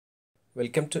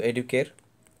Welcome to educare.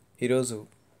 ఈరోజు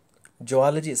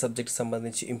zoology subject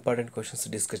సంబంధించి important questions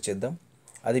discuss చేద్దాం.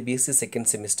 అది బీఎస్సీ సెకండ్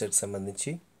సెమిస్టర్కి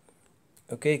సంబంధించి.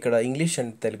 ఓకే, ఇక్కడ ఇంగ్లీష్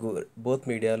అండ్ తెలుగు బోత్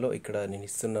మీడియాలో ఇక్కడ నేను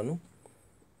ఇస్తున్నాను.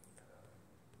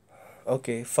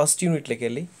 ఓకే, ఫస్ట్ యూనిట్లోకి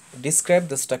వెళ్ళి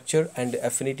describe the structure and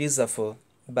affinities of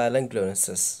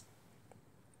balanoglossus.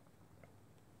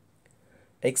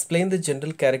 Explain the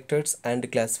general characters and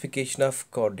classification of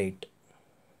chordate.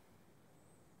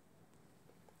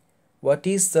 What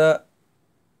is the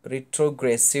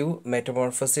retrogressive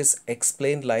metamorphosis?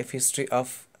 Explain life history of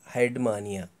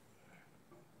Heidmania.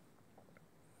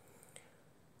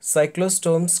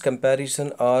 Cyclostomes comparison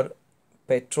or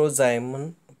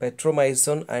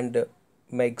petromyzon and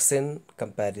megxen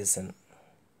comparison.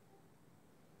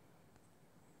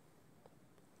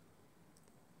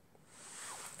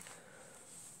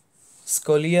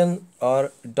 Scolion or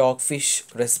dogfish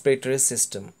respiratory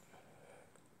system.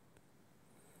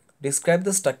 Describe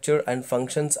the structure and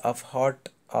functions of heart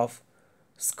of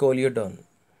Scoliodon.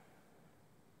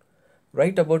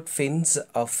 Write about fins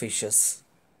of fishes.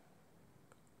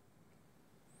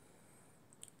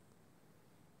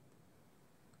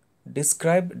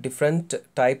 Describe different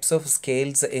types of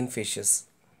scales in fishes.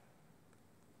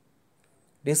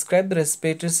 Describe the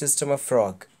respiratory system of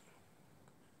frog.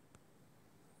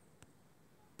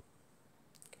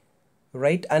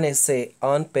 Write an essay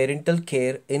on parental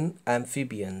care in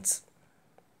amphibians.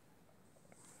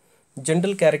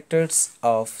 General characters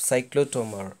of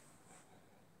cyclotomor.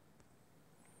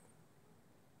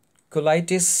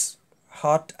 Colitis,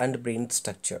 heart and brain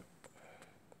structure.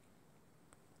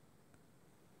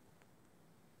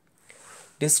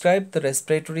 Describe the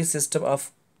respiratory system of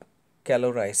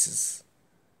calorisis.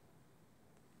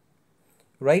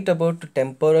 Write about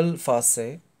temporal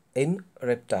fossae in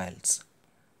reptiles.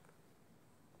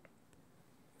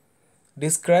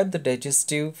 Describe the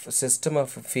digestive system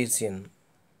of Phasian.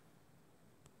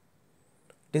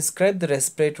 Describe the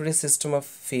respiratory system of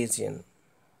Phasian.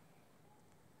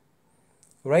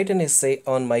 Write an essay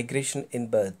on migration in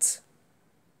birds.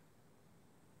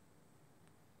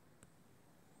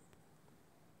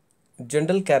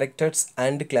 General characters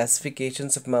and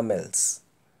classifications of mammals.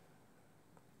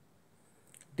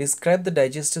 Describe the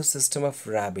digestive system of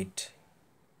rabbit.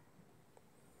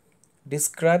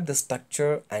 Describe the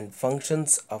structure and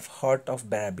functions of heart of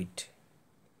rabbit.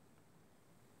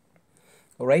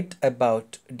 Write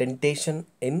about dentation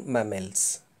in mammals.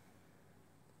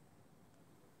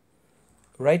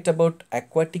 Write about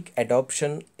aquatic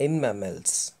adoption in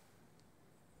mammals.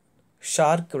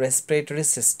 Shark respiratory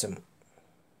system.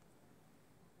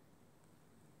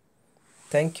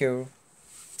 Thank you.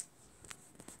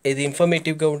 ఇది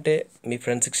ఇన్ఫర్మేటివ్గా ఉంటే మీ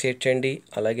ఫ్రెండ్స్కి share చేయండి,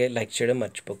 అలాగే like చేయడం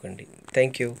మర్చిపోకండి.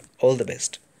 Thank you. All the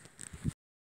best.